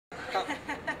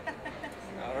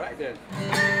I did.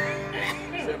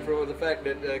 Except for the fact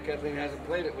that Kathleen hasn't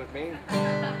played it with me.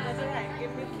 That's alright.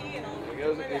 Give me the key and I'll. It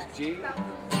goes, it's G.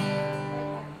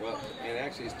 Well, and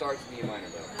actually it starts in E minor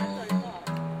though.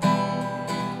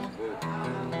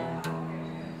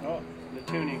 Oh, the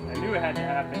tuning. I knew it had to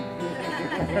happen.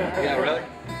 Yeah, really?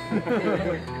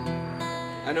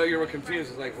 I know you were confused.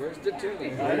 It's like, where's the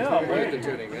tuning? I know, Where's right? the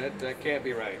tuning? That can't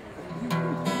be right.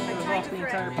 It was off the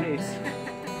entire pace.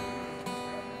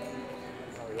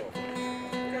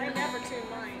 I never tune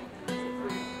mine.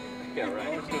 Yeah, I right.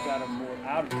 always look at them more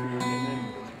out of tune and then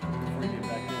before you get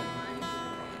back in.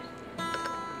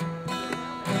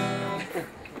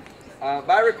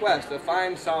 By request, a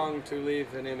fine song to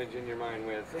leave an image in your mind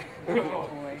with. Oh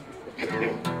boy.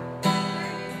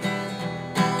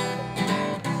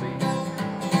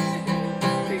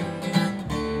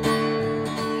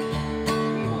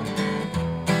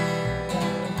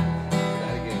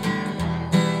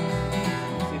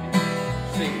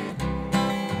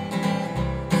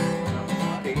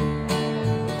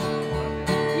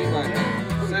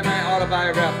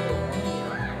 Semi-autobiographical.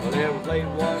 Well, it was late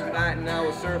one night and I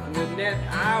was surfing the net.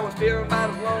 I was feeling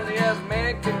about as lonely as a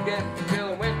man could get until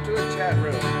I went to a chat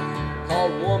room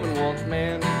called Woman Wants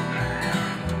Man.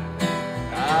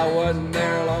 I wasn't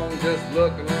there alone, just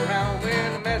looking around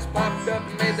when a mess popped up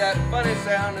and made that funny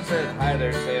sound and said, "Hi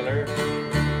there, sailor.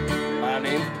 My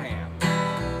name's Pam."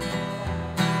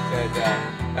 Said,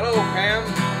 "Hello, Pam.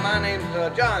 My name's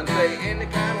John. Say, any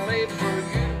kind of late for you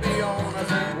to be on." I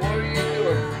said, "What are you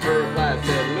doing?" Her reply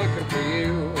said, "Looking for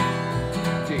you."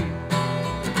 Gee.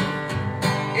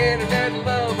 Internet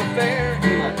love affair.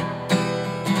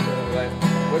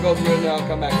 We'll go through it and I'll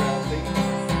come back around. See?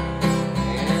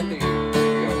 And you go.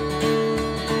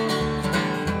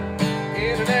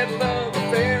 Internet love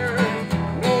affair.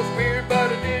 No spirit, but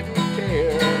I didn't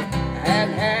care. I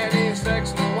hadn't had any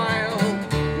sex in a while.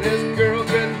 This girl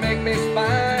couldn't make me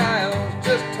smile.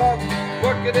 Just talk,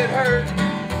 work it, it hurt.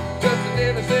 Just an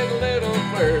innocent little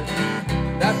flirt.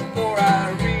 That's before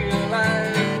I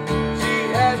realized she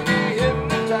had me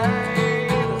hypnotized.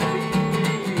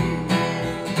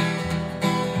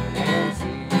 And see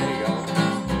me go.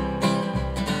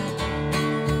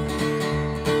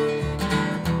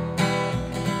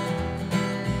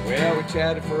 Well, we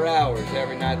chatted for hours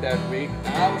every night that week.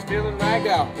 I was feeling ragged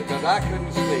out because I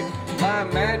couldn't sleep. My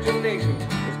imagination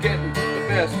was getting the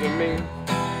best of me.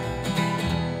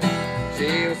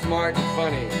 She was smart and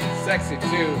funny, sexy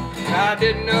too. I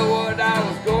didn't know what I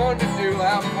was going to do.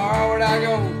 How far would I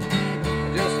go? I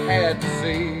just had to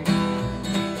see.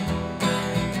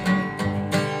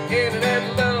 Internet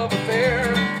love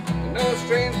affair. No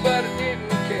strings, but I didn't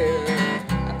care.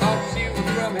 I thought she was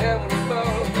from heaven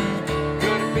above.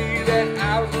 Could it be that I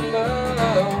was in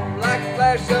love? Like a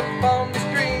flash up on the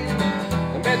screen,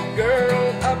 I met the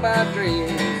girl of my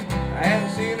dreams. I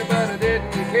hadn't seen her, but I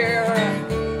didn't care.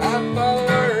 I follow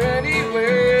her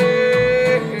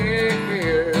anywhere.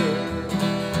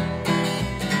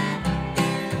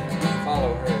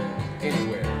 Follow her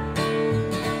anywhere.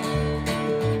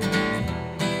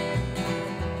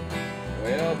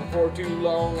 Well, before too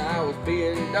long I was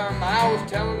being dumb. I was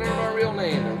telling her my real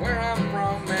name and where I'm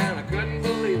from, man, I couldn't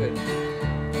believe it.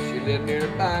 She lived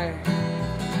nearby.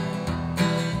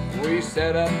 We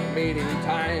set up a meeting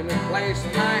time and place,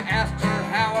 and I asked her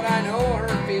how would I know her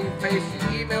being face. She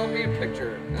emailed me a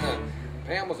picture.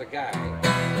 Pam was a guy.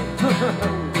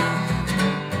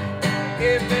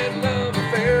 Internet love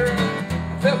affair. I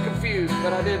felt confused,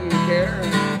 but I didn't care.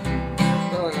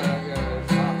 So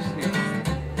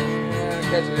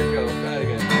catch it, there it goes. Try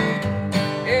it again.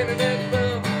 Internet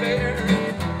love affair.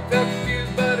 Felt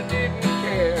confused, but I didn't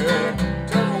care.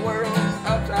 Turned my world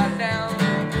upside down,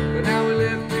 but now we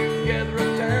live together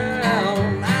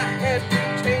uptown. I had to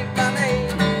change my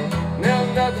name. Now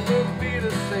nothing will be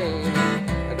the same. I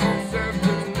don't surf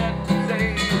the net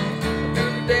today. I do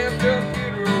the damn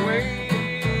computer away.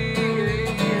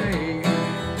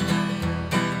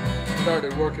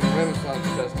 Started working Renaissance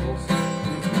festivals.